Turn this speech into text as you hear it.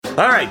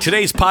All right,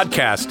 today's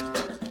podcast,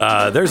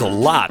 there's a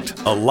lot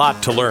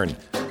to learn.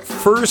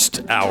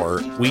 First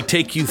hour, we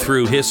take you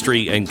through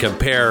history and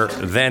compare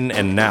then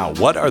and now.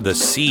 What are the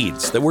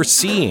seeds that we're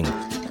seeing,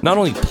 not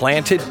only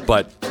planted,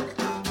 but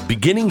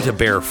beginning to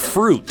bear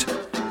fruit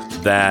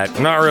that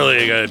not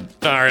really good.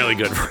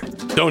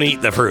 Don't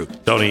eat the fruit.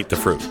 I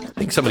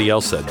think somebody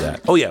else said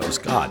that. Oh, yeah, it was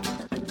God.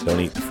 Don't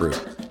eat the fruit.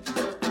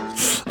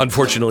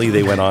 Unfortunately,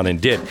 they went on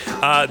and did.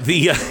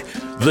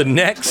 The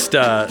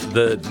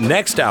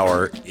next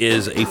hour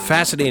is a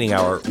fascinating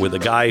hour with a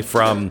guy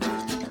from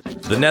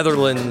the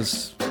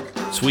Netherlands,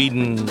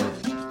 Sweden,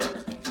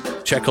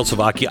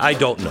 Czechoslovakia. I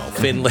don't know.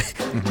 Finland.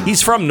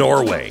 He's from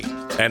Norway,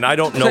 and I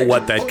don't know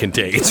what that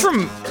contains. He's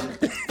from...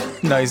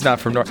 No, he's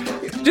not from Norway.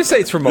 Just say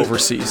it's from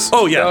overseas.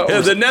 Oh,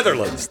 yeah. The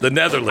Netherlands. The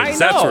Netherlands.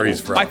 That's where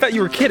he's from. I thought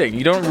you were kidding.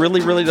 You don't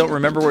really don't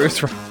remember where he's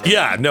from.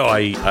 Yeah, no,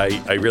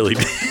 I really...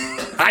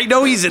 I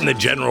know he's in the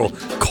general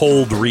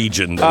cold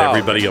region that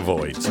everybody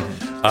avoids.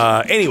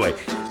 Anyway,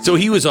 so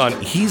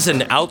he's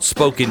an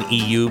outspoken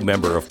EU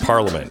member of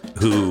parliament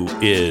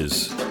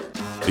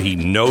he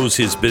knows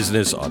his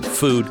business on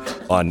food,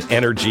 on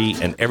energy,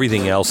 and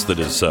everything else that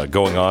is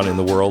going on in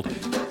the world.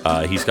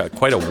 He's got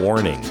quite a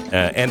warning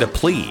and a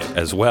plea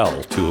as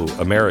well to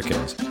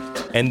Americans.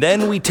 And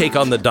then we take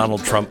on the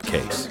Donald Trump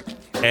case,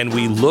 and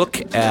we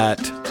look at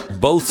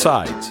both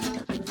sides,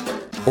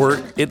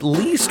 or at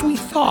least we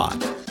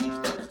thought.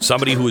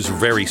 Somebody who was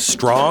very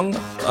strong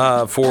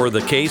for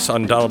the case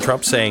on Donald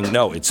Trump saying,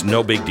 no, it's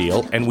no big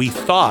deal. And we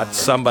thought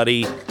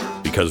somebody,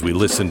 because we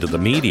listened to the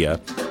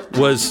media,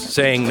 was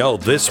saying, no,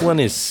 this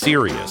one is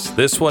serious.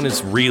 This one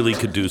is really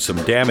could do some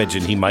damage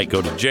and he might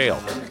go to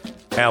jail.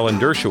 Alan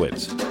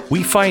Dershowitz.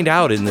 We find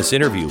out in this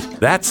interview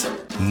that's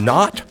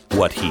not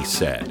what he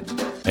said.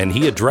 And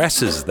he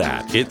addresses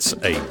that. It's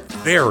a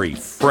very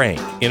frank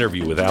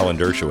interview with Alan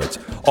Dershowitz.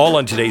 All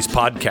on today's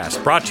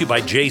podcast, brought to you by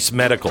Jace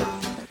Medical.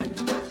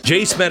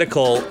 Jace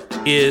Medical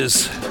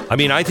is,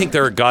 I think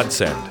they're a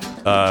godsend.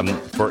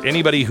 For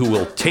anybody who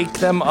will take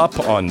them up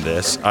on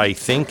this, I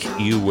think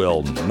you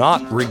will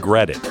not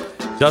regret it.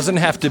 Doesn't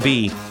have to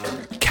be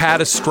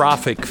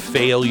catastrophic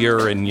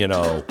failure and,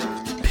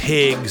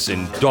 pigs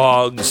and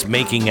dogs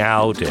making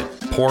out at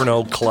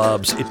porno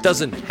clubs. It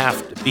doesn't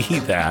have to be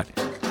that.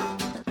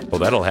 Oh,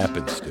 that'll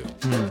happen, Stu.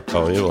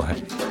 Oh, it will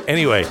happen.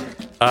 Anyway,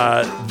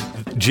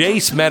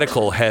 Jace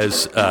Medical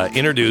has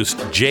introduced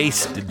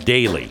Jace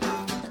Daily.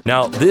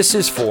 Now, this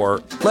is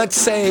for, let's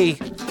say,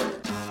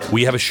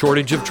 we have a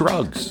shortage of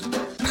drugs.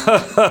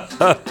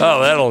 Oh,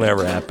 that'll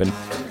never happen.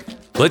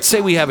 Let's say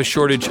we have a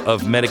shortage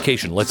of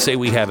medication. Let's say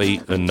we have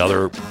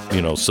another,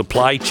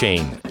 supply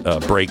chain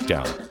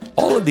breakdown.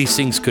 All of these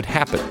things could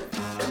happen.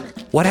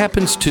 What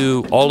happens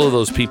to all of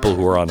those people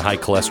who are on high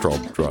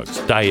cholesterol drugs,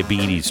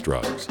 diabetes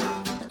drugs,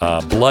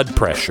 blood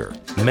pressure,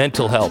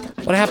 mental health?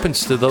 What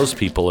happens to those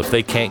people if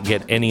they can't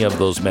get any of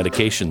those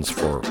medications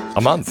for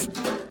a month,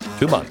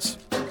 2 months?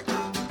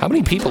 How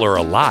many people are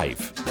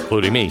alive,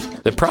 including me,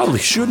 that probably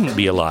shouldn't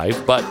be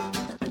alive, but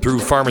through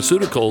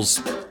pharmaceuticals,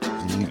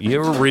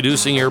 you're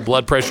reducing your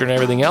blood pressure and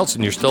everything else,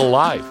 and you're still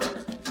alive?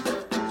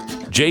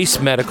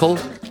 Jace Medical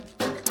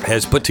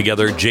has put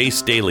together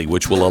Jace Daily,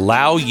 which will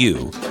allow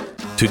you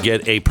to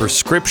get a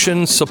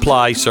prescription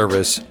supply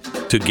service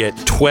to get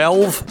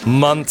 12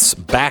 months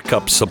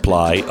backup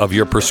supply of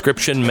your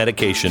prescription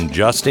medication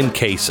just in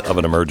case of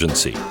an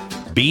emergency.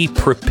 Be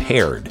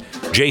prepared.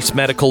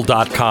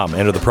 JaceMedical.com.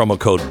 Enter the promo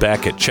code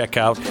BECK at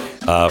checkout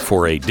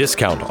for a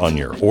discount on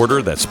your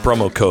order. That's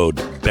promo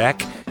code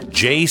BECK.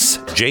 Jace,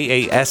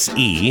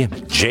 J-A-S-E,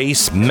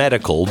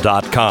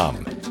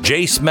 JaceMedical.com.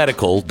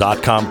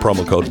 JaceMedical.com,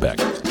 promo code BECK.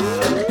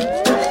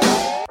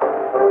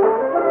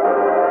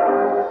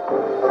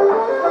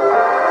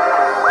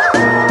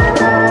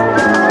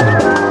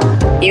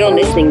 You're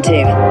listening to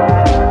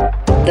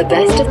the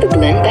best of the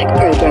Glenn Beck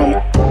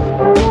program.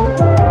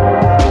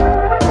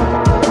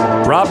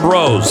 Rob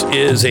Roos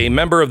is a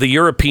member of the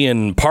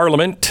European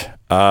Parliament.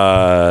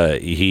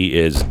 He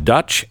is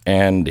Dutch,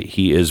 and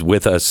he is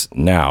with us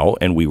now.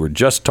 And we were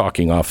just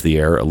talking off the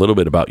air a little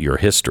bit about your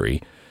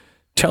history.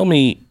 Tell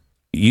me,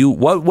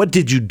 what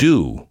did you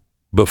do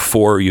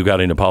before you got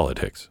into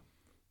politics?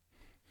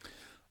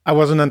 I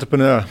was an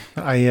entrepreneur.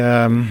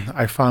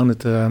 I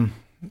founded a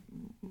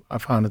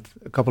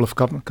couple of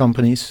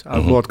companies.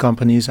 I bought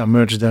companies. I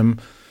merged them,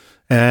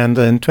 and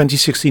in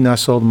 2016 I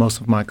sold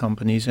most of my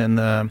companies. And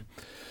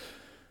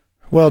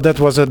that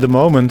was at the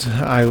moment.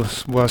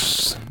 It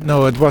was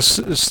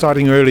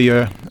starting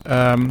earlier.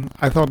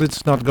 I thought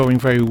it's not going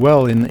very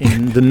well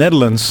in the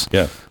Netherlands.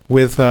 Yeah.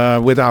 With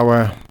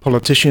our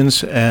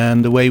politicians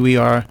and the way we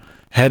are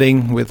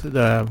heading.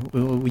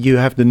 You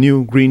have the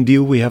new Green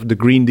Deal. We have the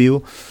Green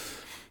Deal.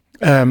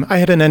 I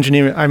had an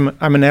engineering.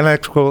 I'm an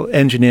electrical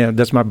engineer.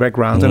 That's my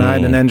background, and I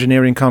had an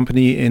engineering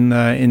company in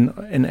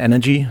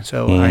energy.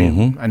 So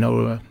I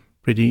know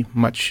pretty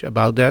much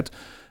about that.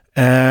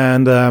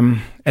 And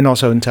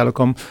also in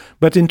telecom.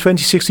 But in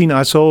 2016,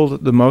 I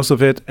sold the most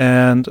of it,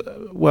 and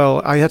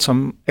I had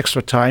some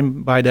extra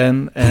time by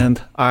then,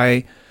 and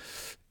I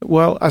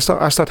Well, I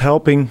start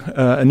helping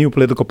a new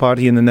political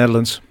party in the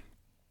Netherlands,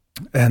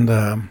 and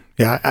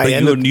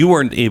you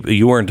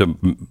weren't a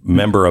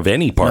member of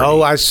any party.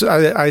 No,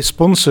 I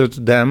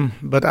sponsored them,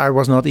 but I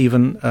was not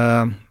even.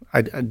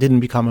 I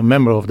didn't become a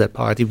member of that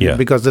party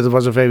because that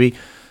was a very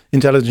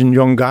intelligent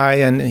young guy,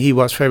 and he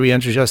was very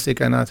enthusiastic.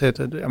 And I said,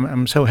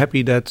 I'm so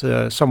happy that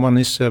someone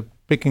is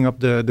picking up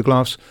the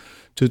gloves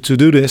to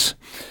do this.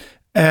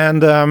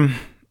 And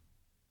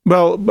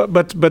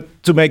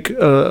but to make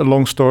a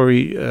long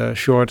story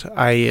short,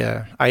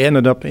 I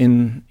ended up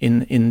in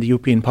the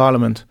European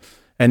Parliament,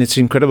 and it's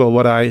incredible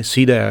what I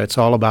see there. It's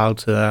all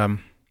about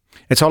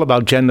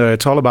gender.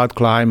 It's all about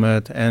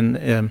climate,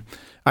 and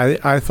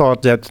I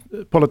thought that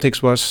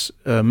politics was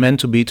meant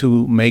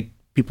to make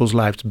people's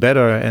lives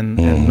better and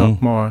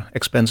not more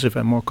expensive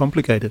and more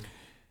complicated.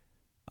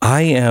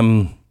 I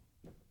am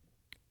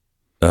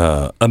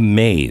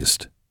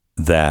amazed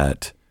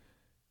that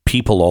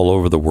people all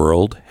over the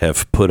world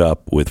have put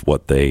up with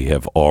what they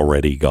have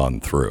already gone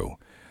through.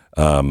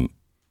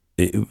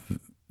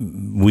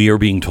 We are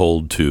being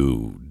told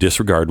to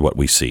disregard what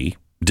we see,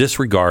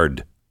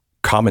 disregard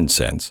common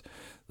sense,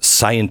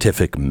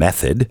 scientific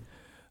method.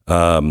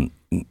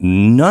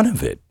 None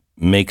of it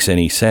makes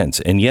any sense,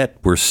 and yet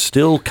we're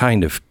still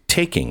kind of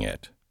taking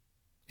it.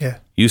 Yeah.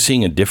 You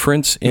seeing a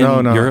difference in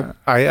Europe?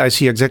 I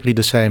see exactly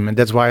the same, and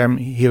that's why I'm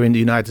here in the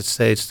United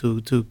States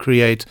to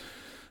create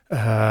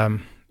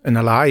an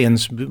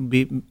alliance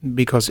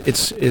because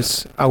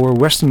it's our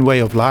Western way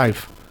of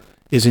life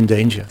is in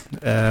danger.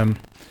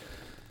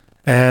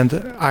 And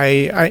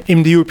I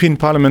in the European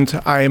Parliament,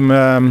 I'm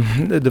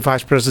the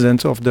vice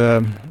president of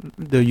the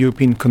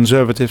European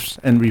Conservatives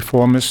and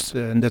Reformists,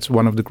 and that's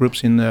one of the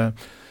groups in.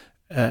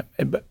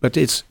 But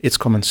it's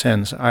common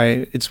sense.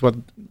 It's what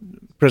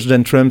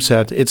President Trump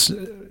said. It's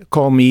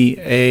call me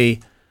a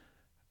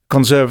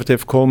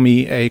conservative, call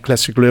me a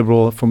classic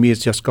liberal. For me,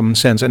 it's just common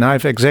sense, and I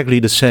have exactly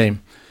the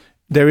same.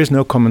 There is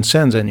no common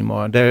sense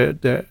anymore.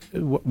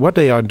 What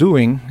they are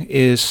doing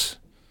is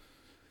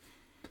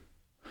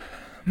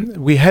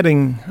we're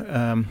heading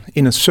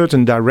in a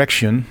certain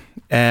direction,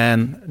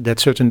 and that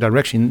certain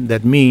direction,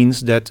 that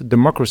means that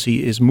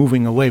democracy is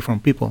moving away from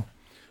people.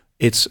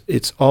 It's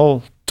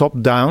all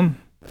top down.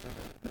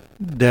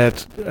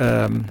 That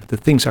the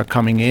things are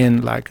coming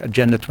in like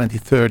Agenda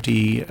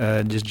 2030,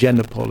 this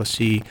gender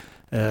policy,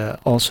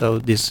 also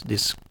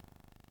this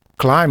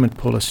climate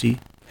policy.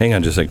 Hang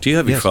on just a sec. Do you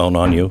have your phone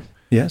on you?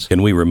 Yes.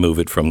 Can we remove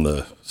it from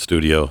the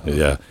studio?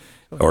 Yeah.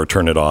 Or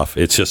turn it off?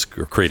 It's just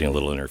creating a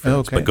little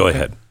interference. Okay, but go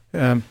ahead.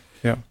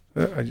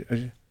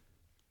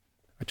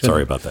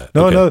 Sorry about that.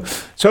 No.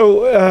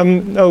 So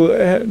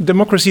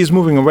democracy is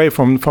moving away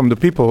from the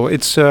people.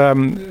 It's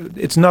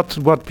not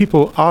what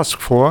people ask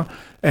for,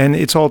 and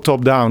it's all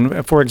top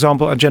down. For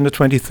example, Agenda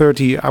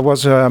 2030. I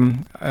was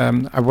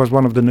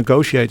one of the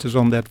negotiators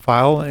on that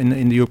file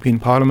in the European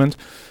Parliament,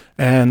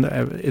 and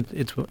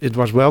it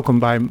was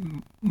welcomed by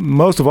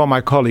most of all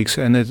my colleagues,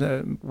 and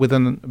with a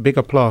big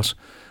applause.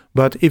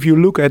 But if you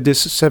look at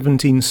this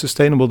 17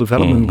 Sustainable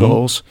Development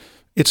Goals,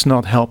 it's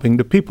not helping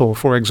the people.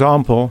 For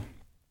example,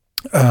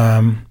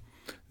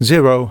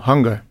 zero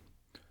hunger,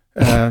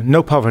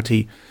 no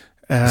poverty.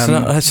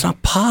 That's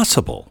not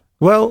possible.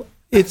 Well,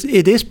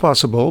 it is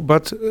possible,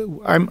 but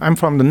I'm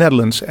from the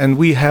Netherlands, and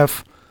we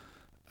have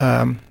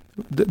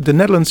the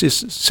Netherlands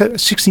is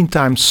 16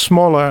 times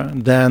smaller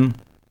than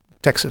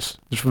Texas.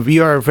 We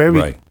are a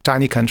very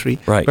tiny country,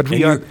 right? But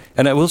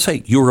and I will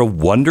say, you're a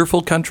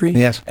wonderful country.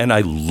 Yes, and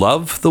I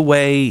love the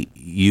way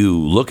you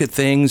look at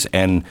things,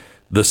 and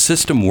the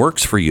system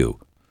works for you.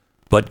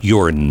 But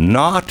you're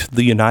not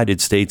the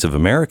United States of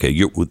America.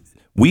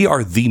 We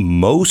are the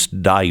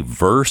most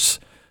diverse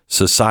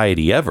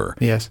society ever.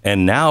 Yes.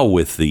 And now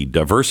with the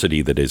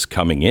diversity that is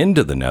coming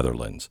into the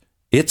Netherlands,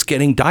 it's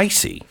getting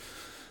dicey,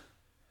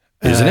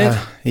 isn't it?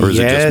 Or is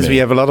it just me? we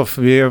have a lot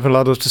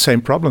of the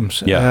same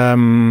problems. Yeah.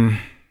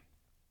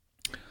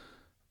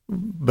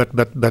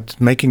 But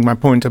making my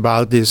point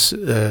about this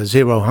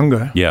zero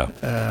hunger. Yeah.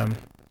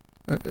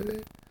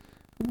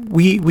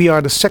 We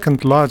are the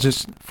second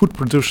largest food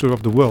producer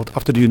of the world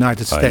after the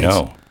United States. I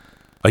know.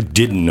 I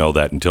didn't know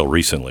that until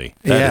recently.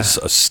 That is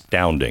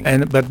astounding.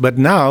 But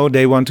now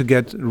they want to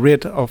get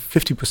rid of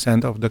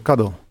 50% of the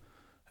cattle,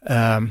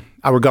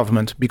 our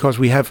government, because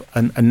we have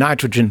a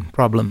nitrogen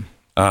problem.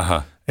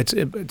 Uh-huh.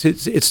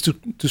 It's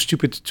too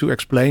stupid to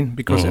explain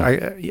because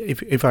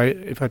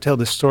if I tell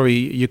this story,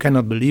 you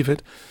cannot believe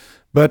it.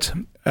 But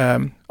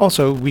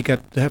also we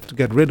have to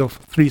get rid of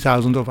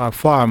 3,000 of our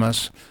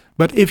farmers.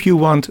 But if you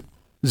want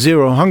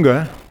zero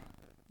hunger,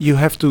 you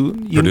have to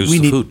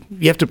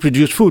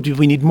produce food.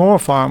 We need more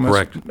farmers.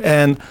 Correct.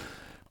 And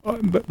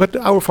but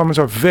our farmers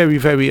are very,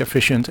 very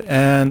efficient,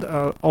 and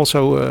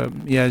also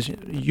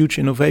huge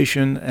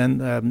innovation,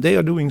 and they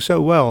are doing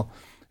so well.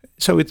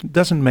 So it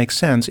doesn't make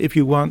sense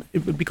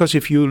because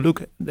if you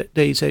look,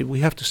 they say we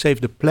have to save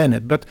the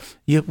planet, but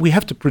we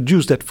have to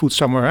produce that food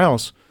somewhere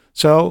else.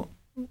 So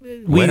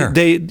where?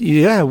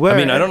 Where? I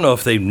mean, I don't know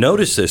if they've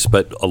noticed this,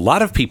 but a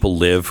lot of people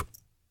live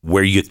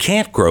where you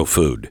can't grow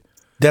food.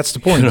 That's the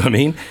point. You know what I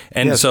mean?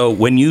 And Yes. so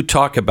when you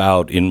talk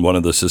about in one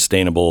of the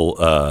sustainable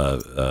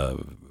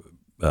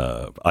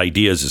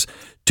ideas is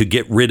to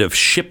get rid of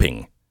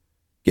shipping.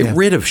 Get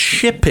rid of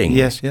shipping.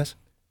 Yes.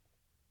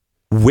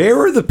 Where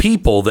are the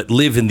people that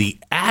live in the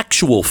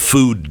actual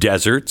food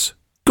deserts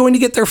going to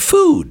get their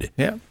food?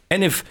 Yeah.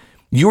 And if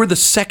you're the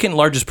second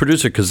largest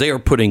producer, because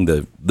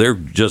they're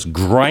just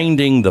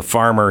grinding the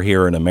farmer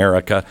here in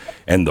America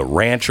and the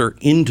rancher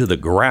into the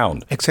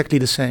ground. Exactly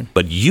the same.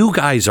 But you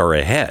guys are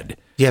ahead.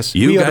 Yes,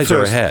 you we are guys the are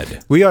first.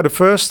 ahead. We are the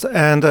first,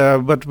 and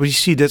but we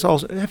see that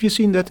also. Have you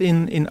seen that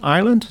in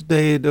Ireland?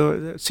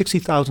 The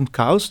 60,000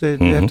 cows they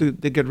have to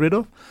get rid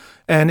of,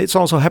 and it's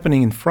also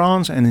happening in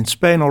France and in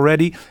Spain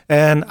already.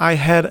 And I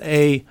had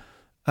a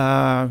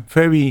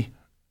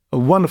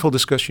wonderful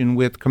discussion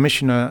with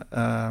Commissioner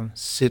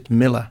Sid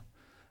Miller,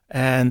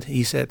 and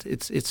he said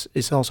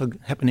it's also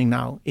happening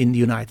now in the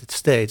United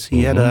States.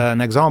 He had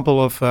an example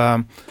of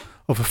a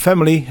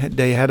family.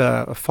 They had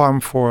a farm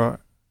for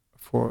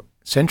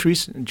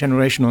centuries,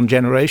 generation on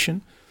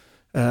generation,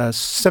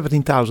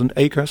 17,000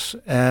 acres,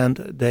 and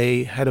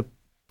they had a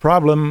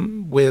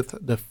problem with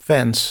the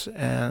fence,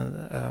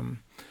 and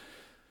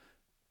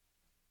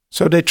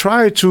so they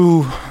tried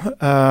to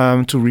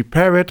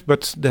repair it,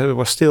 but there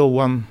was still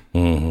one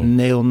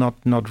nail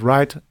not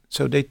right.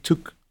 So they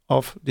took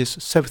off this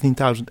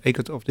 17,000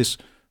 acres of this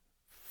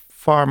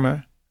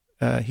farmer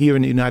here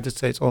in the United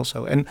States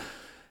also, and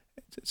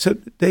so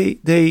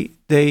they're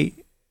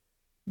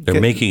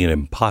making it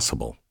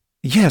impossible.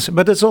 Yes,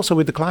 but it's also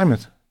with the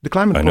climate I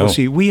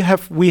policy. know. We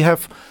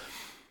have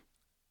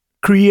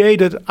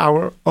created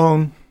our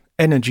own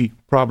energy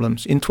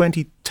problems. In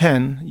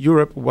 2010,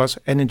 Europe was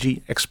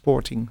energy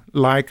exporting,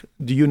 like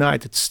the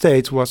United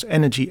States was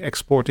energy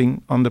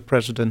exporting under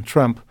President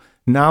Trump.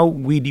 Now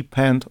we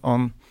depend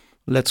on,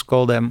 let's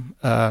call them,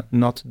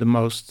 not the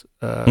most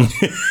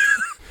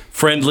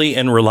friendly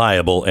and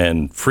reliable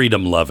and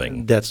freedom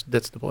loving. That's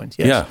the point.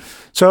 Yes. Yeah.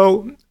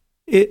 So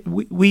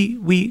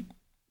we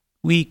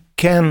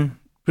can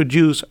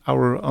produce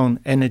our own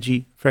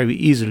energy very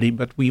easily,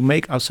 but we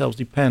make ourselves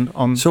depend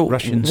on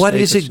Russian. So what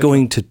is it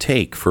going to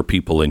take for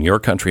people in your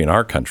country and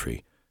our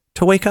country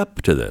to wake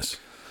up to this?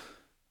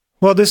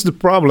 Well, this is the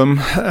problem.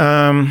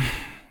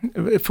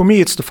 For me,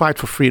 it's the fight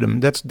for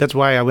freedom. That's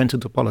why I went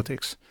into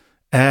politics.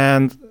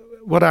 And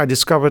what I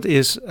discovered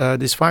is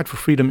this fight for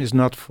freedom is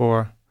not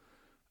for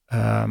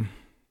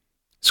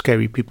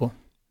scary people.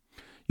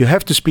 You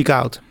have to speak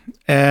out,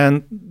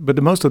 but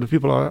the most of the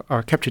people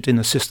are captured in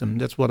a system.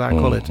 That's what I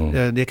call it.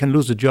 They can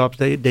lose the jobs.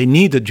 They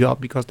need a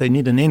job because they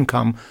need an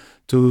income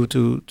to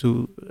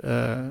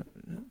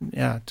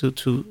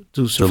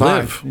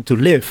survive, to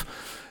live.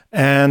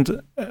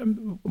 And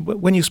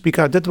when you speak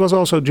out, that was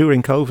also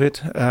during COVID.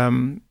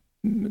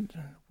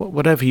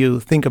 Whatever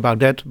you think about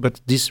that, but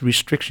these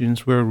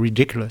restrictions were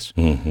ridiculous.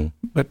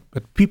 But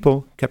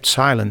people kept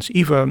silence.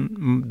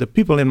 Even the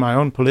people in my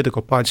own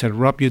political party said,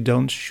 "Rob,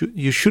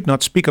 you should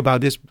not speak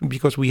about this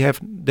because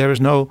there is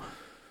no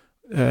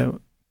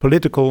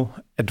political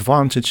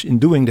advantage in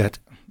doing that."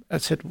 I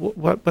said,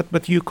 "What?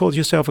 But you call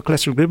yourself a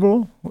classic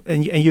liberal,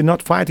 and you're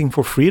not fighting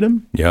for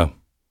freedom? Yeah.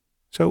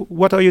 So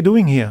what are you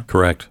doing here?"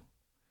 Correct.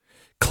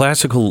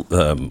 Classical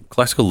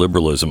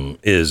liberalism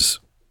is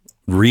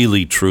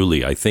really,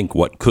 truly, I think,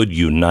 what could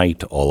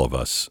unite all of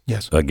us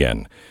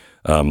again.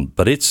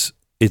 But it's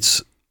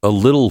a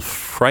little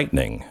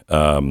frightening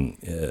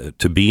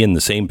to be in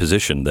the same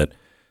position that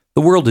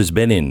the world has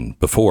been in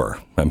before.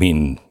 I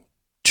mean,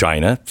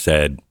 China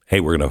said, hey,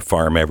 we're going to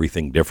farm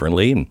everything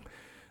differently. And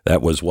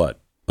that was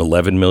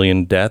 11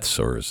 million deaths,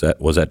 or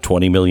was that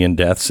 20 million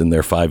deaths in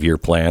their 5-year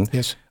plan?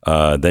 Yes.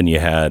 Then you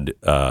had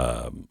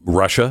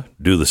Russia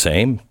do the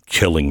same,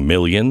 killing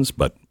millions,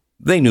 but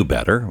they knew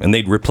better, and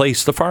they'd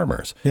replace the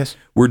farmers. Yes.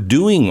 We're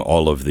doing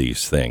all of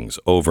these things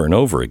over and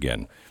over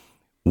again.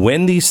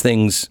 When these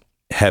things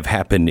have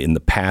happened in the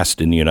past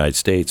in the United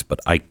States, but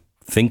I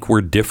think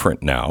we're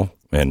different now,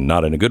 and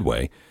not in a good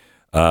way.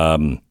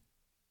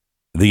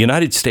 The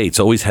United States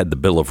always had the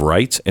Bill of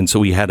Rights, and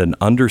so we had an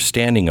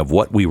understanding of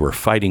what we were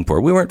fighting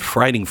for. We weren't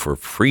fighting for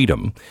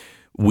freedom.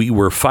 We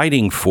were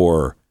fighting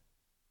for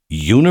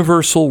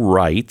universal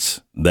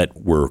rights that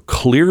were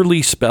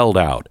clearly spelled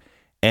out,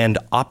 and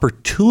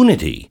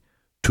opportunity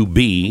to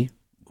be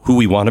who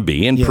we want to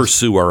be and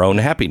pursue our own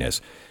happiness.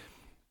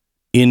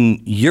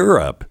 In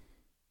Europe,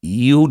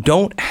 you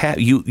don't have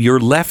your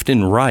left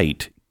and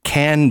right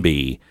can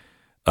be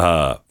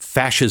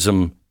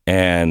fascism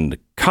and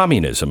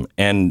communism,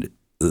 and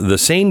the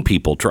sane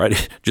people try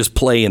to just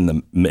play in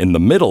the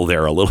middle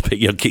there a little bit.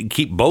 You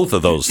keep both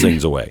of those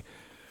things away.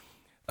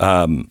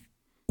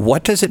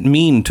 What does it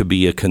mean to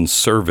be a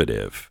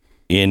conservative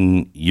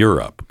in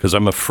Europe? Because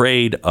I'm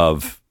afraid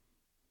of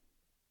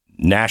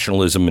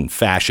nationalism and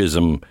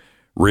fascism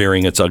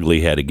rearing its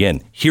ugly head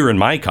again here in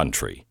my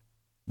country,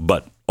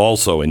 but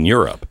also in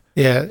Europe.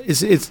 Yeah,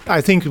 it's.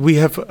 I think we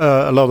have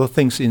a lot of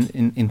things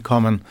in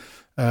common.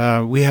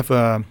 We have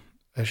a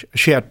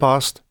shared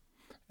past,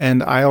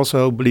 and I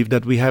also believe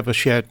that we have a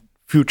shared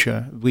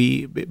future.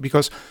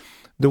 Because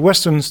the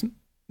Western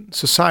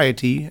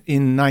society,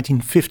 in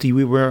 1950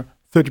 we were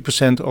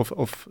 30%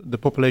 of the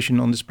population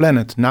on this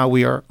planet. Now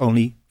we are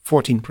only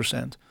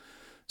 14%.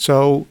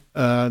 So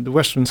the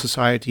Western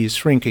society is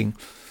shrinking.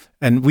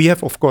 And we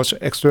have, of course,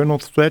 external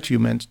threat. You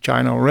mentioned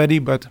China already,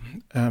 but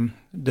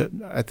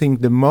I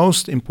think the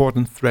most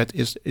important threat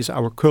is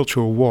our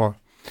cultural war.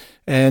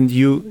 And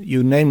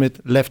you name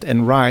it left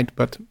and right,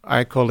 but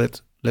I call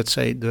it, let's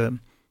say, the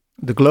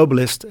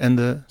globalist and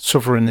the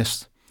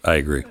sovereignist. I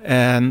agree.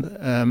 And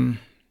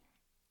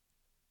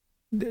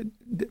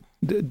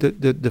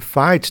the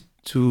fight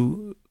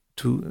to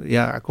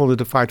I call it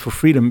the fight for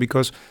freedom,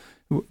 because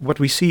what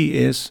we see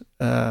is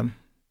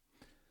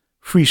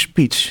free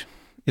speech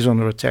is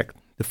under attack.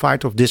 The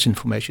fight of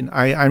disinformation.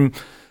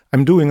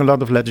 I'm doing a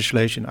lot of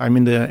legislation. I'm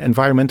in the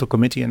environmental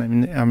committee,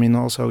 and I'm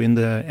also in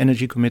the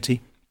energy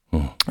committee.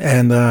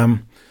 And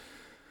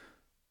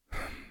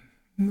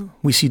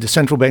we see the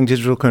central bank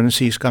digital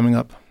currencies coming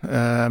up.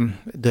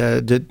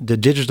 The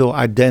digital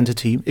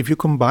identity. If you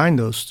combine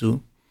those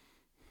two,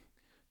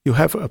 you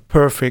have a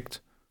perfect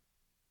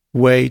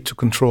way to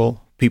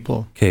control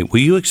people. Okay,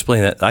 will you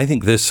explain that? I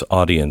think this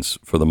audience,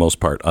 for the most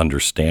part,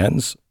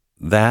 understands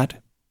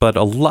that, but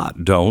a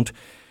lot don't.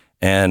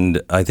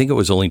 And I think it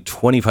was only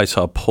 25, I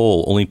saw a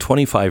poll, only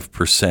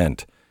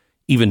 25%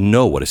 even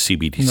know what a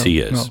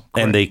CBDC is.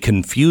 And they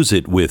confuse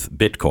it with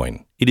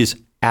Bitcoin. It is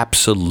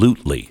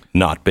absolutely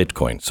not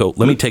Bitcoin. So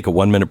let me take a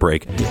 1-minute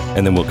break,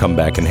 and then we'll come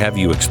back and have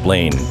you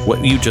explain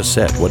what you just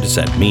said. What does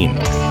that mean?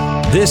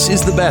 This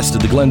is the best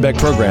of the Glenn Beck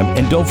program.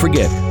 And don't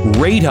forget,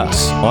 rate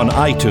us on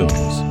iTunes.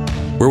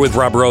 We're with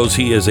Rob Roos.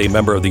 He is a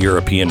member of the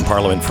European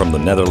Parliament from the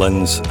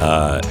Netherlands.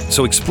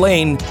 So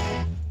explain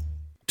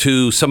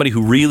to somebody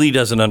who really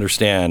doesn't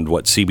understand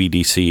what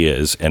CBDC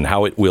is and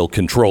how it will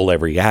control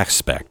every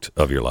aspect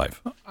of your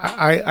life.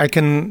 I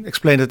can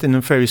explain it in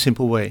a very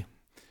simple way.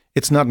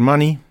 It's not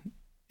money.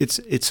 It's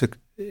a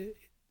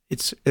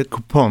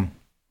coupon.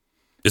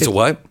 It's a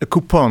what? A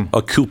coupon.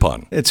 A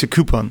coupon. It's a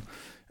coupon,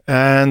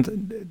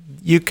 and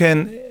you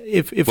can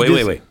if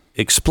wait.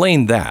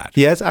 Explain that.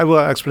 Yes, I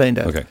will explain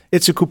that. Okay.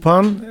 It's a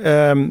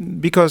coupon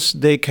because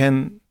they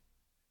can,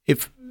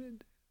 if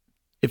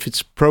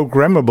it's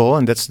programmable,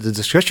 and that's the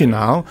discussion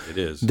now. It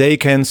is. They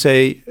can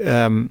say,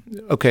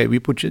 okay, we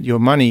put your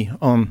money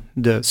on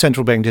the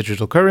central bank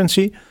digital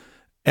currency,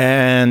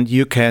 and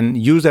you can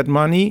use that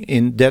money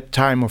in that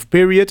time of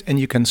period, and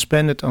you can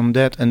spend it on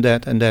that and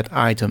that and that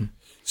item.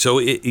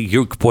 So,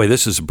 boy,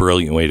 this is a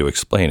brilliant way to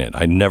explain it.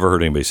 I never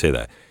heard anybody say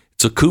that.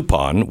 It's a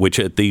coupon, which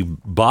at the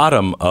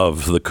bottom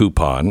of the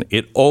coupon,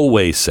 it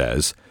always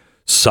says,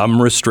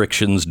 some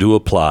restrictions do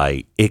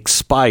apply,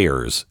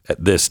 expires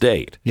at this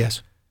date.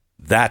 Yes.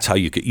 That's how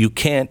you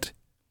can't,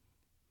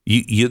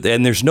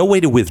 and there's no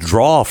way to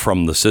withdraw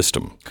from the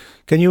system.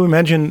 Can you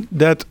imagine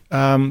that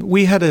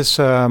we had this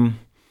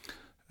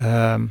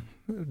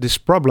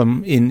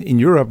problem in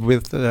Europe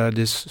with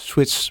this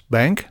Swiss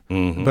bank,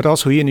 but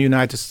also here in the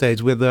United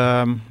States with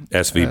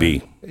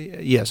SVB.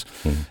 Yes,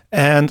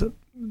 and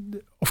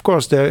of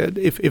course,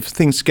 if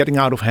things getting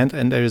out of hand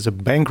and there is a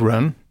bank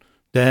run,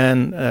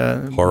 then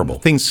horrible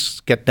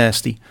things get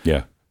nasty.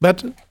 Yeah,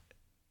 but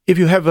if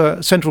you have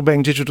a central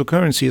bank digital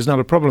currency, it's not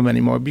a problem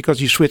anymore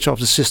because you switch off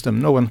the system.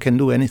 No one can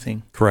do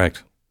anything.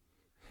 Correct.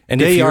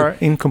 And they are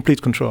in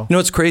complete control. You know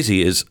what's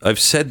crazy is I've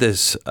said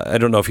this. I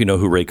don't know if you know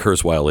who Ray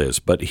Kurzweil is,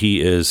 but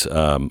he is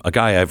a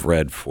guy I've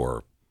read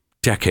for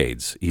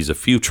decades. He's a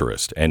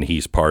futurist, and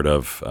he's part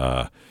of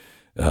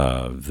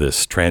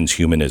this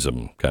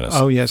transhumanism kind of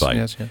fight.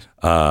 Yes.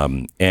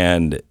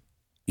 And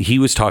he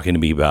was talking to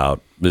me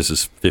about, this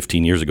is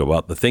 15 years ago,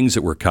 about the things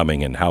that were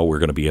coming and how we're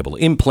going to be able to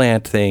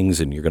implant things,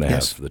 and you're going to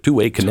have the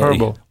two-way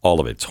connection. All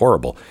of it's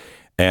horrible.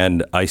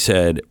 And I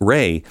said,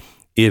 Ray,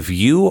 if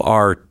you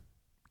are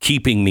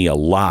keeping me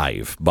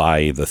alive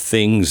by the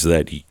things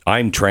that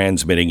I'm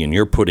transmitting and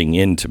you're putting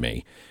into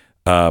me,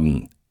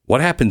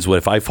 what happens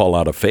if I fall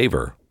out of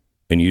favor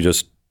and you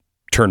just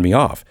turn me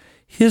off?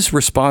 His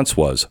response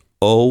was,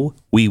 oh,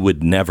 we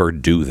would never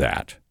do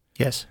that.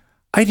 Yes.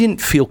 I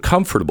didn't feel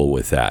comfortable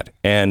with that.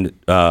 And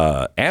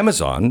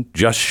Amazon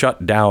just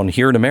shut down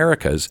here in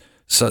America's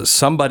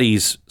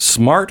somebody's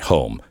smart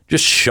home,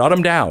 just shut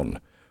them down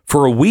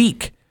for a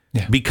week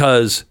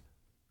because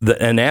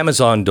an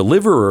Amazon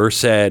deliverer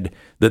said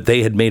that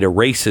they had made a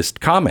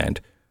racist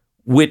comment,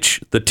 which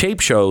the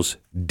tape shows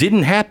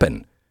didn't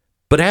happen.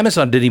 But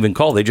Amazon didn't even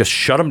call. They just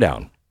shut them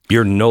down.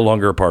 You're no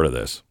longer a part of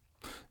this.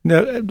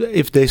 No,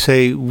 if they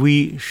say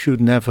we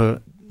should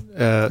never,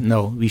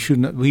 we should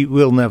not. We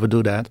will never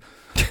do that.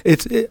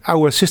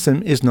 Our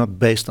system is not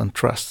based on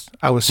trust.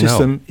 Our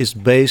system is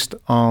based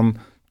on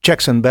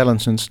checks and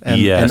balances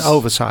and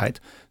oversight.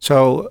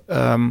 So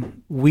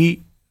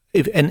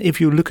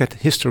if you look at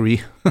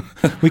history,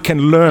 we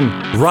can learn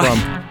from.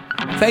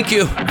 Thank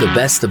you. The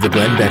best of the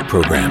Glenn Beck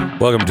program.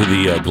 Welcome to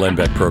the Glenn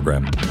Beck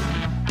program.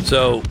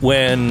 So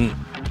when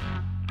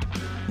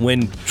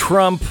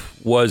Trump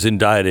was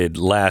indicted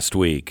last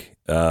week,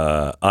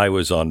 I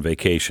was on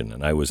vacation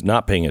and I was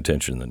not paying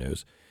attention to the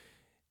news.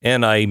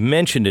 And I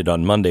mentioned it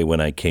on Monday when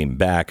I came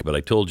back, but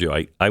I told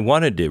you I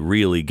wanted to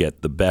really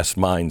get the best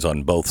minds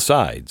on both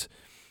sides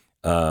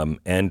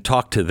and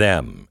talk to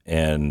them.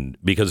 And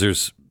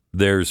because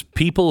there's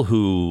people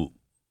who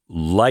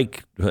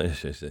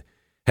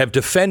have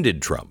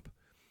defended Trump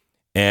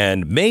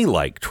and may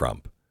like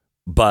Trump,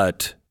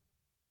 but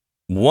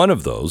one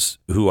of those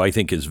who I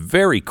think is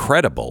very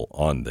credible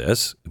on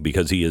this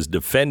because he has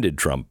defended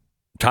Trump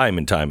time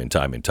and time and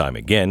time and time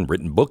again,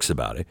 written books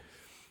about it,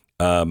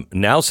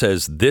 now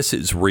says this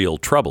is real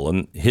trouble.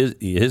 And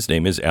his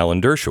name is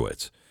Alan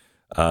Dershowitz.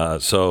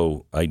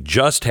 So I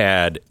just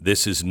had,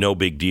 this is no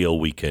big deal,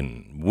 we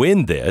can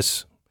win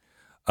this.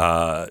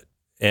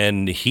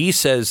 And he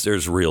says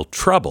there's real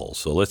trouble.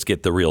 So let's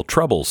get the real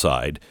trouble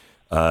side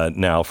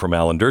now from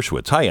Alan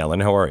Dershowitz. Hi, Alan.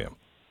 How are you?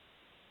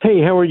 Hey,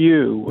 how are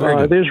you?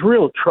 There's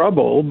real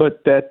trouble,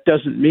 but that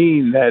doesn't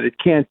mean that it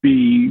can't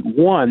be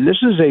won. This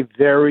is a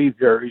very,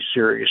 very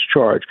serious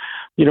charge.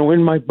 You know,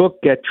 in my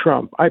book, Get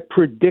Trump, I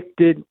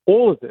predicted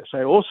all of this.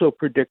 I also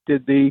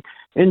predicted the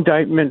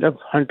indictment of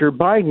Hunter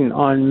Biden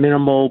on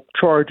minimal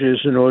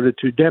charges in order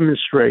to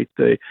demonstrate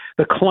the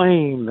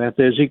claim that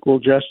there's equal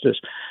justice.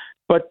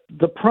 But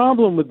the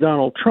problem with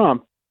Donald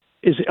Trump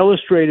is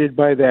illustrated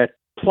by that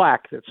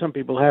plaque that some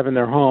people have in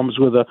their homes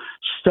with a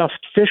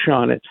stuffed fish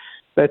on it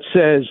that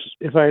says,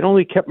 if I had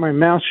only kept my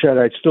mouth shut,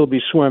 I'd still be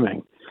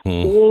swimming.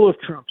 All of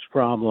Trump's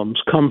problems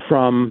come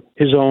from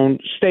his own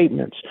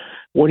statements.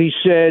 What he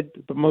said,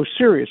 the most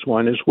serious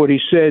one, is what he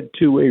said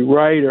to a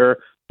writer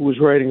who was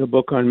writing a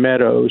book on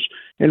Meadows,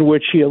 in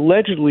which he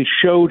allegedly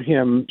showed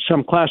him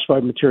some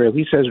classified material.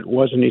 He says it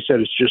wasn't. He said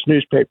it's just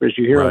newspapers.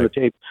 You hear on the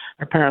tape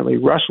apparently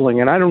rustling,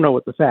 and I don't know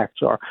what the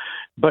facts are.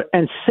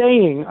 And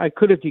saying, I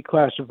could have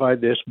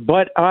declassified this,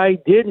 but I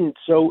didn't,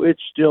 so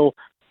it's still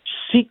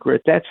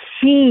secret. That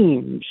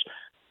seems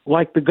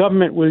like the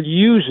government will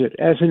use it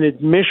as an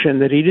admission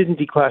that he didn't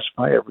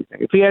declassify everything.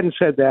 If he hadn't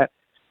said that,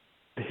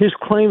 his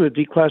claim of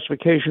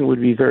declassification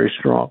would be very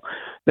strong.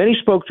 Then he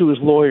spoke to his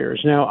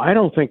lawyers. Now, I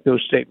don't think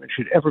those statements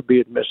should ever be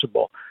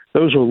admissible.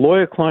 Those are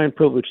lawyer-client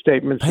privilege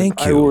statements. Thank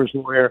if you. I were his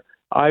lawyer,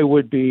 I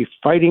would be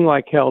fighting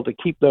like hell to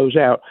keep those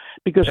out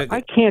because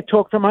I can't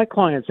talk to my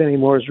clients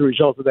anymore as a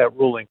result of that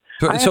ruling.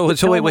 So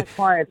wait.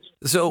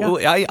 So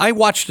yeah. I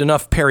watched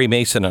enough Perry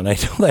Mason, and I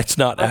know that's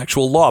not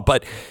actual law,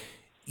 but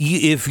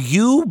if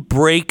you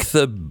break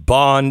the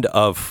bond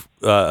of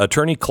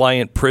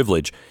attorney-client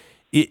privilege,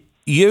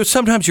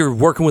 sometimes you're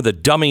working with a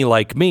dummy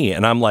like me,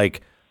 and I'm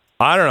like,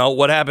 I don't know,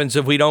 what happens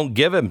if we don't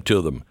give him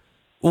to them?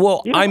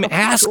 Well, I'm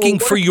asking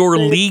for your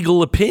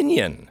legal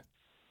opinion.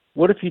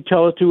 What if you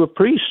tell it to a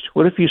priest?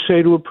 What if you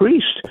say to a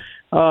priest,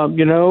 I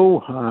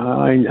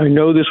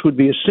know this would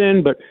be a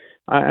sin, but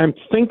I'm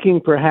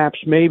thinking perhaps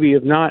maybe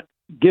of not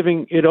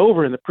giving it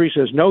over. And the priest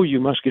says, no,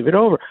 you must give it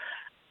over.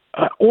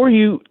 Or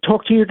you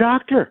talk to your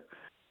doctor.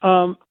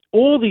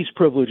 All these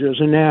privileges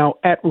are now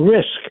at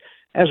risk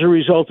as a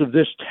result of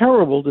this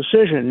terrible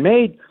decision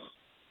made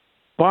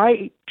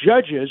by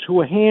judges who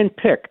were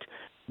handpicked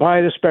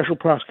by the special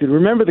prosecutor.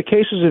 Remember the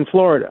cases in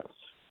Florida.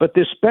 But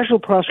this special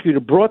prosecutor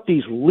brought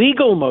these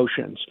legal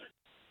motions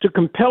to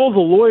compel the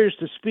lawyers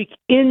to speak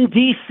in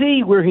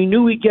D.C., where he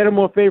knew he'd get a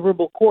more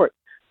favorable court.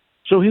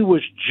 So he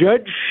was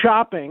judge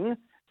shopping,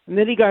 and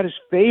then he got his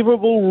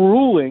favorable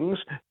rulings,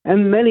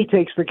 and then he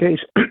takes the case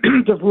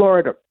to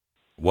Florida.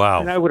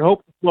 Wow. And I would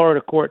hope the Florida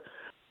court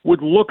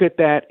would look at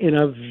that in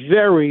a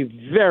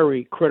very,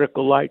 very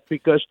critical light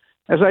because,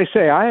 as I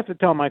say, I have to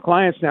tell my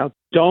clients now,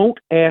 don't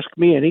ask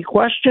me any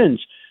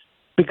questions,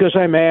 because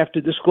I may have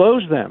to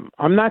disclose them.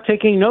 I'm not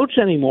taking notes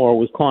anymore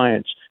with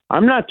clients.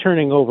 I'm not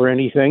turning over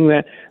anything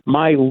that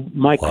my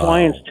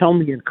clients tell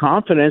me in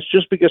confidence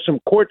just because some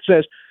court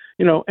says,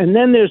 and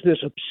then there's this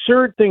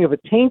absurd thing of a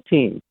taint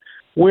team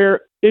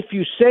where if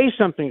you say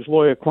something's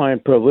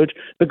lawyer-client privilege,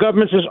 the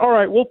government says, all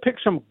right, we'll pick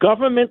some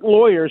government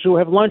lawyers who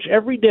have lunch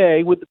every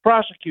day with the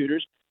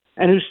prosecutors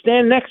and who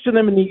stand next to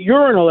them in the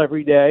urinal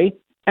every day,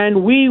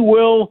 and we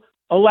will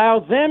allow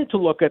them to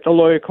look at the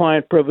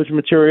lawyer-client privilege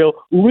material,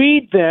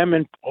 read them,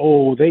 and,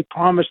 they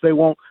promise they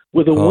won't,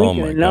 with a wink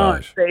and a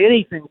nod, say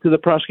anything to the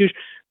prosecution.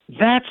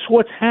 That's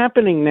what's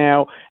happening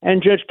now.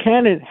 And Judge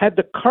Cannon had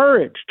the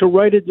courage to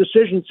write a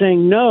decision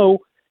saying, no,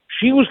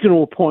 she was going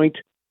to appoint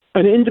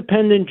an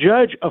independent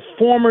judge, a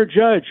former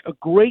judge, a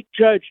great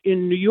judge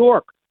in New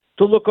York,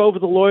 to look over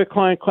the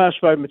lawyer-client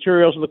classified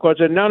materials. And the court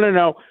said,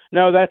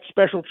 no, that's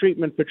special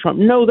treatment for Trump.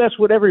 No, that's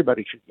what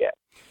everybody should get.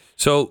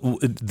 So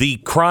the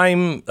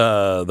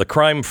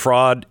crime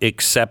fraud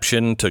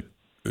exception to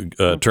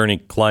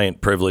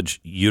attorney-client privilege,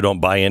 you don't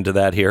buy into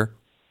that here?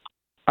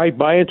 I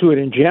buy into it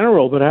in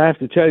general, but I have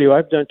to tell you,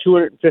 I've done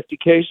 250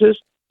 cases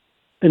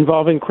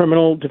involving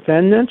criminal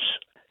defendants.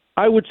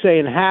 I would say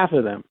in half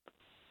of them,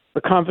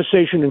 the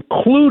conversation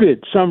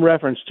included some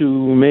reference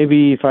to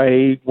maybe if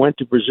I went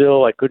to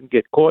Brazil, I couldn't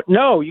get caught.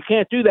 No, you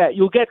can't do that.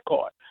 You'll get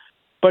caught.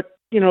 But,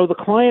 the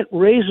client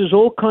raises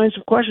all kinds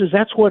of questions.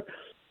 That's what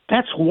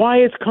That's why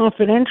it's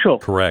confidential.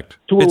 Correct.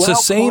 To It's the allow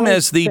same clients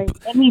as the to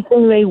say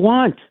anything they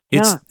want.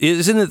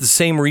 Isn't it the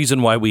same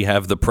reason why we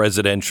have the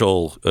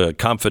presidential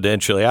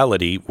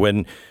confidentiality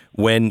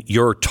when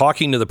you're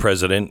talking to the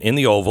president in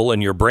the Oval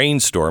and you're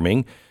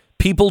brainstorming?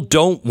 People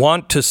don't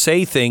want to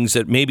say things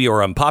that maybe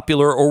are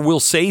unpopular, or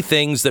will say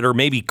things that are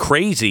maybe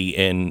crazy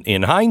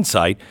in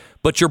hindsight,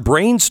 but you're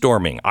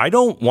brainstorming. I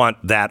don't want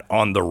that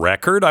on the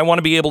record. I want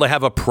to be able to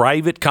have a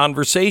private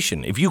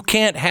conversation. If you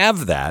can't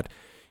have that,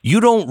 you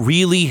don't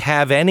really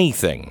have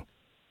anything.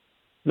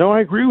 No,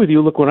 I agree with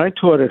you. Look, when I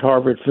taught at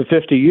Harvard for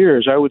 50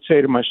 years, I would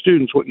say to my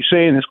students, what you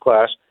say in this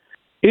class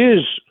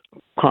is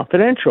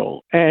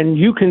confidential, and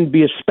you can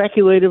be as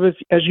speculative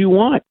as you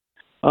want.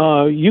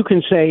 You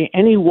can say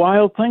any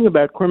wild thing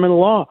about criminal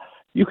law.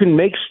 You can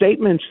make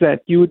statements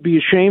that you would be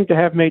ashamed to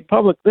have made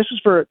public. This is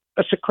for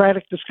a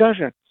Socratic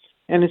discussion.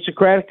 And in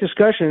Socratic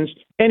discussions,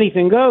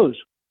 anything goes.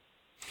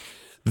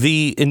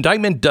 The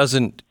indictment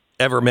doesn't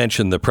ever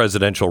mention the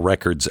Presidential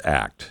Records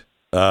Act.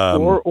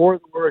 Or the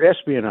word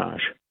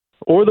espionage.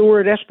 Or the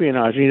word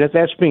espionage.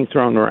 That's being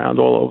thrown around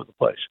all over the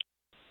place.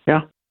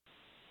 Yeah.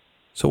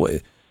 So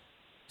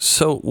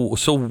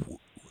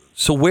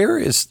where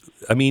is,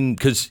 I mean,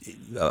 because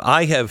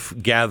I have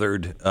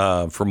gathered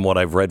from what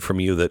I've read from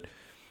you that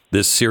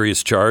this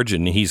serious charge,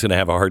 and he's going to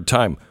have a hard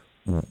time.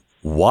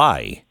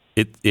 Why?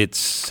 It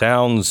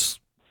sounds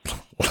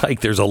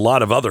like there's a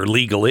lot of other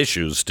legal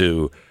issues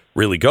to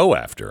really go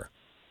after.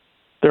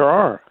 There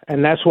are,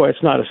 and that's why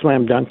it's not a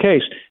slam dunk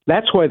case.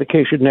 That's why the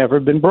case should never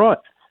have been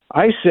brought.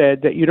 I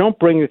said that you don't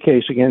bring a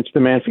case against the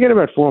man, forget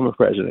about former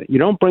president, you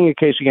don't bring a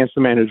case against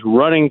the man who's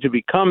running to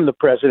become the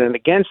president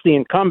against the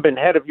incumbent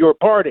head of your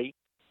party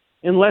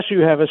unless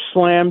you have a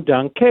slam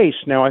dunk case.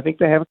 Now, I think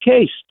they have a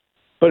case,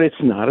 but it's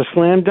not a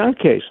slam dunk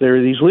case. There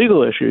are these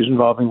legal issues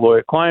involving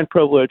lawyer-client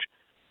privilege.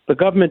 The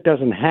government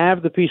doesn't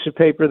have the piece of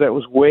paper that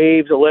was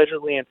waved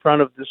allegedly in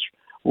front of this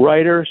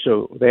writer,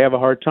 so they have a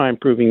hard time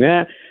proving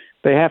that.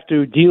 They have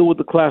to deal with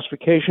the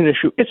classification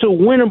issue. It's a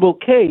winnable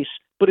case,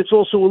 but it's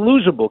also a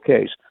losable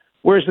case.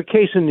 Whereas the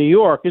case in New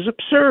York is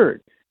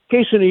absurd. The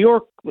case in New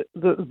York,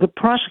 the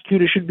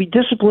prosecutor should be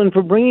disciplined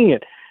for bringing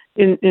it.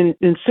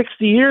 In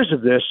 60 years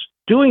of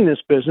doing this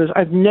business,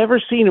 I've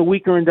never seen a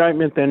weaker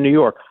indictment than New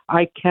York.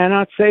 I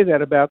cannot say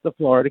that about the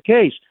Florida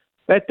case.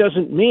 That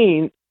doesn't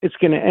mean it's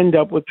going to end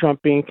up with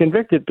Trump being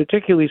convicted,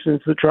 particularly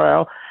since the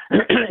trial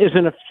is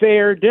in a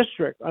fair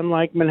district,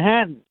 unlike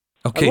Manhattan.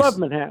 Okay. I love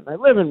Manhattan. I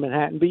live in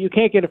Manhattan, but you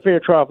can't get a fair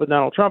trial for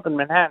Donald Trump in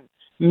Manhattan.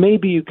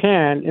 Maybe you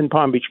can in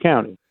Palm Beach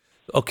County.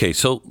 Okay,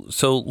 so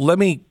let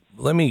me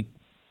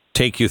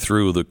take you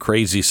through the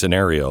crazy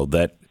scenario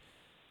that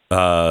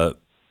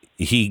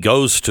he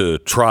goes to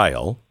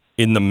trial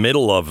in the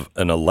middle of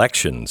an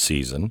election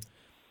season.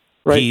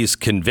 Right. He's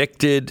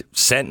convicted,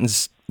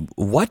 sentenced.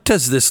 What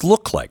does this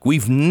look like? We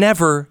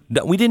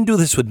didn't do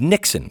this with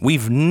Nixon.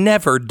 We've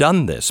never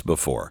done this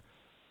before.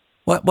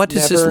 What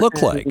does this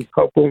look like? We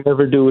hope we'll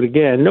never do it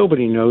again.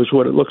 Nobody knows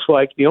what it looks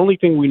like. The only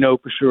thing we know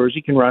for sure is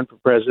he can run for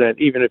president,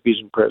 even if he's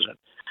in prison.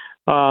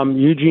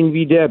 Eugene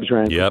V. Debs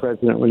ran for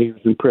president when he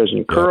was in prison.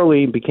 Yep.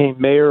 Curley became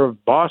mayor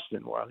of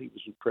Boston while he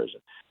was in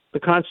prison. The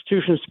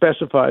Constitution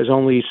specifies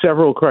only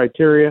several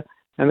criteria,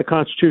 and the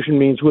Constitution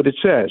means what it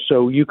says.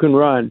 So you can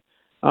run.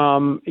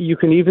 You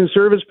can even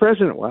serve as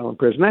president while in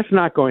prison. That's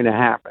not going to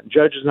happen.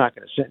 Judge is not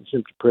going to sentence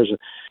him to prison.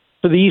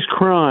 For these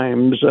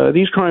crimes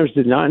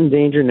did not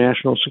endanger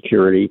national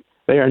security.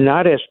 They are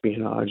not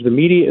espionage. The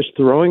media is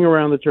throwing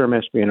around the term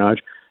espionage.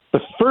 The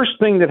first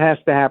thing that has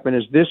to happen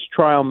is this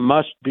trial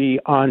must be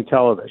on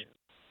television.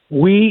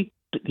 We,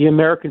 the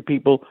American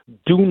people,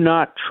 do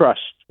not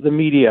trust the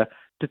media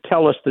to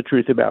tell us the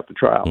truth about the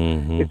trial.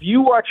 Mm-hmm. If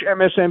you watch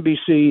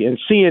MSNBC and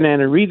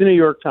CNN and read the New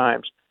York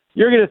Times,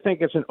 you're going to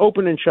think it's an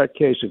open and shut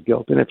case of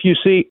guilt. And if you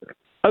see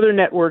other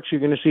networks, you're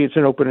going to see it's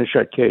an open and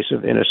shut case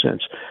of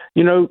innocence.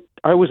 You know,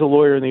 I was a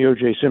lawyer in the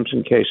O.J.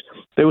 Simpson case.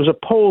 There was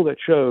a poll that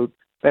showed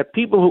that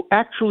people who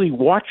actually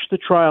watched the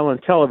trial on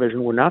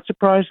television were not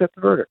surprised at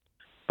the verdict.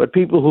 But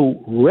people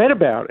who read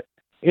about it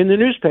in the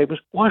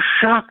newspapers were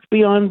shocked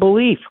beyond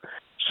belief.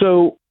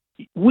 So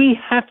we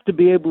have to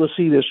be able to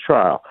see this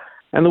trial.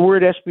 And the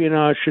word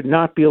espionage should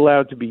not be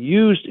allowed to be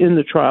used in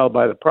the trial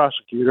by the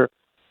prosecutor.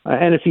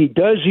 And if he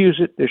does use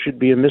it, there should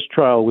be a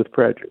mistrial with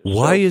prejudice.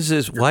 Why is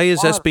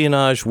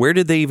espionage? Where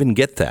did they even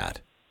get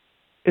that?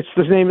 It's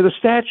the name of the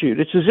statute.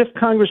 It's as if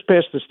Congress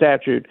passed a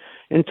statute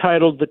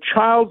entitled the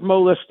Child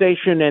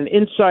Molestation and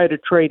Insider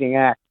Trading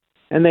Act.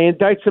 And they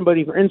indict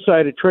somebody for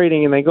insider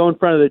trading, and they go in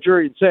front of the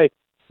jury and say,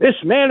 this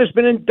man has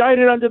been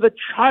indicted under the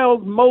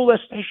Child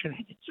Molestation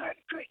and Insider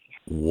Trading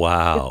Act.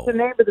 Wow. It's the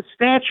name of the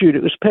statute.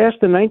 It was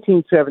passed in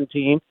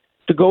 1917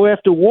 to go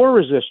after war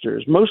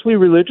resistors, mostly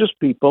religious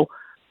people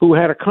who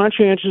had a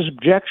conscientious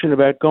objection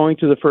about going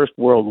to the First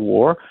World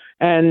War.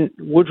 And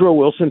Woodrow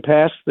Wilson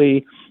passed the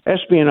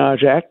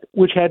Espionage Act,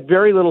 which had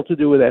very little to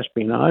do with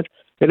espionage.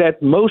 It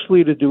had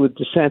mostly to do with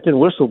dissent and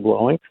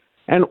whistleblowing.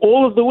 And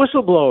all of the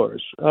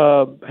whistleblowers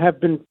have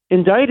been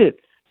indicted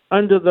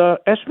under the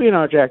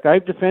Espionage Act.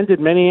 I've defended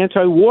many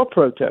anti-war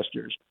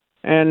protesters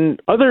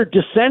and other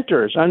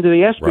dissenters under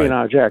the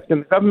Espionage Act.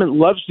 And the government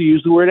loves to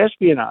use the word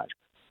espionage,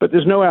 but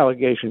there's no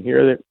allegation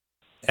here that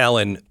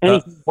Alan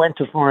anything went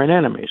to foreign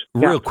enemies.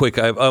 Real quick,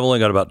 I've only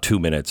got about 2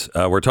 minutes.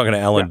 We're talking to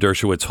Alan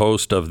Dershowitz,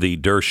 host of the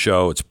Dersh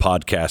Show. It's a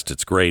podcast.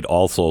 It's great.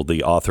 Also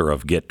the author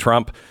of Get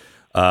Trump.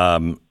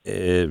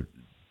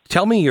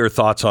 Tell me your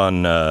thoughts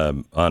on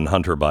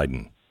Hunter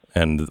Biden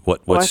and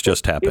what's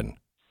just happened.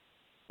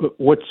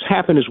 What's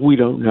happened is we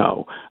don't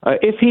know.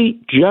 If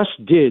he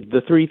just did the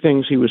three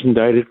things he was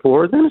indicted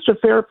for, then it's a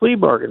fair plea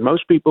bargain.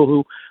 Most people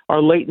who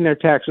are late in their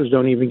taxes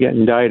don't even get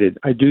indicted.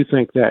 I do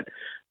think that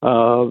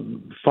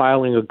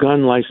filing a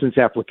gun license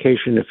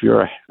application if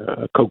you're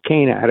a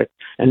cocaine addict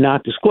and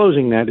not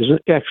disclosing that is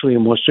actually a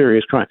more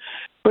serious crime.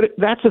 But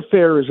that's a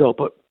fair result.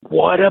 But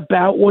what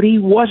about what he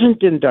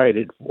wasn't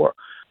indicted for?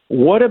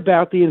 What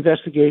about the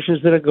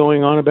investigations that are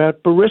going on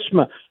about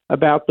Burisma,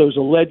 about those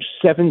alleged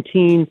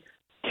 17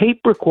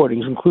 tape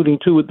recordings, including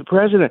 2 with the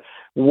president?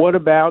 What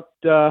about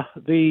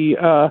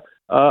the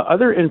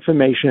other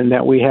information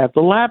that we have,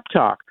 the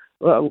laptop?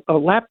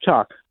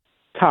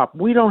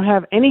 We don't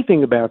have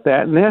anything about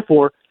that, and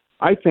therefore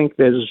I think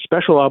there's a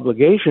special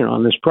obligation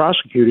on this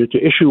prosecutor to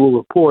issue a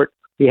report.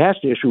 He has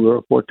to issue a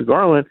report to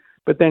Garland,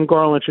 but then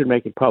Garland should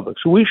make it public.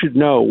 So we should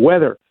know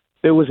whether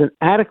there was an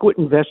adequate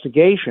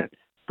investigation.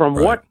 From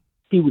what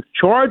he was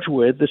charged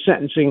with, the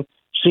sentencing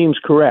seems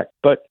correct.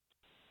 But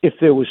if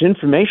there was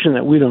information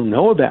that we don't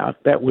know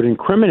about that would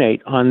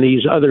incriminate on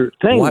these other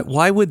things.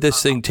 Why would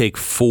this thing take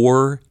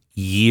 4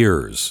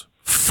 years?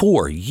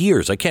 4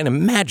 years. I can't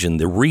imagine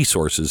the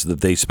resources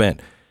that they spent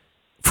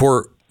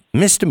for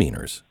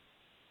misdemeanors.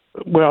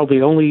 Well,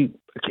 the only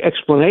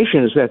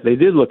explanation is that they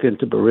did look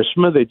into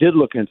Burisma, they did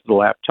look into the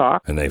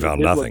laptop. And they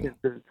found nothing.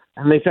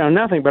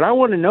 But I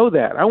want to know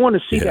that. I want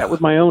to see that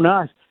with my own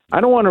eyes. I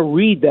don't want to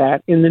read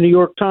that in the New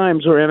York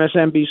Times or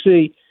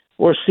MSNBC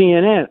or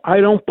CNN. I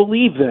don't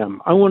believe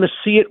them. I want to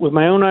see it with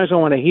my own eyes. I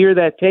want to hear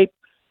that tape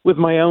with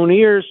my own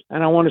ears,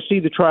 and I want to see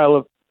the trial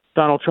of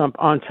Donald Trump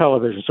on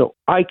television, so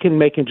I can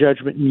make a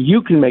judgment and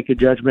you can make a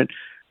judgment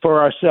for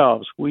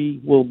ourselves.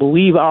 We will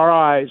believe our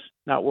eyes,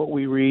 not what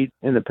we read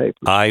in the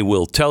papers. I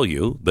will tell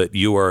you that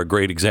you are a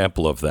great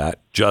example of that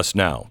just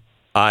now.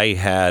 I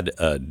had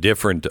a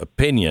different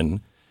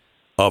opinion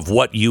of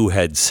what you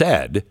had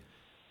said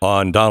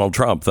on Donald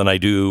Trump than I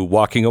do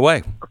walking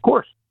away. Of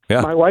course.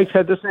 Yeah. My wife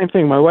had the same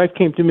thing. My wife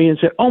came to me and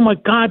said, "Oh, my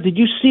God, did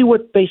you see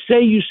what they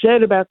say you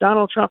said about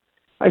Donald Trump?"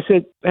 I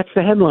said, "That's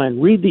the headline.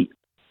 Read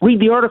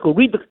the article,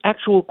 read the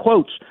actual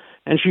quotes."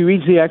 And she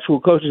reads the actual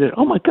quotes and said,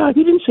 "Oh, my God,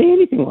 you didn't say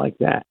anything like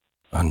that."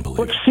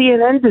 Unbelievable. But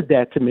CNN did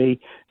that to me.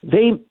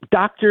 They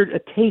doctored a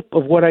tape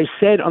of what I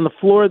said on the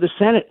floor of the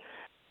Senate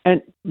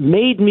and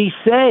made me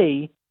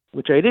say,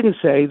 which I didn't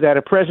say, that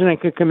a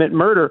president could commit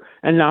murder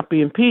and not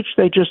be impeached.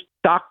 They just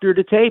doctored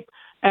a tape,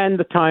 and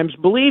the Times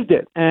believed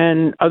it,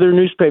 and other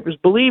newspapers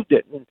believed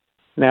it. And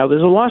now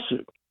there's a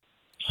lawsuit.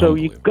 So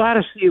you've got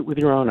to see it with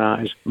your own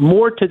eyes,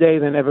 more today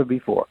than ever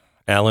before.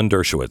 Alan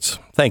Dershowitz,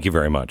 thank you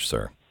very much,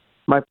 sir.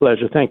 My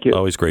pleasure. Thank you.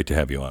 Always great to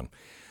have you on.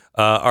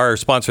 Our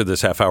sponsor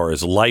this half hour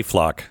is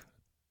LifeLock.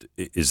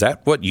 Is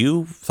that what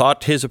you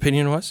thought his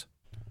opinion was?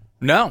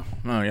 No,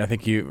 I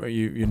think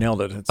you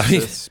nailed it.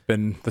 It's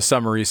been, the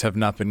summaries have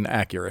not been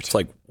accurate. It's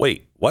like,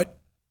 wait, what?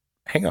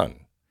 Hang on.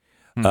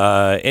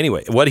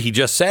 Anyway, what he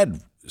just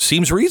said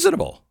seems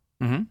reasonable.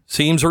 Mm-hmm.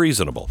 Seems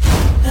reasonable.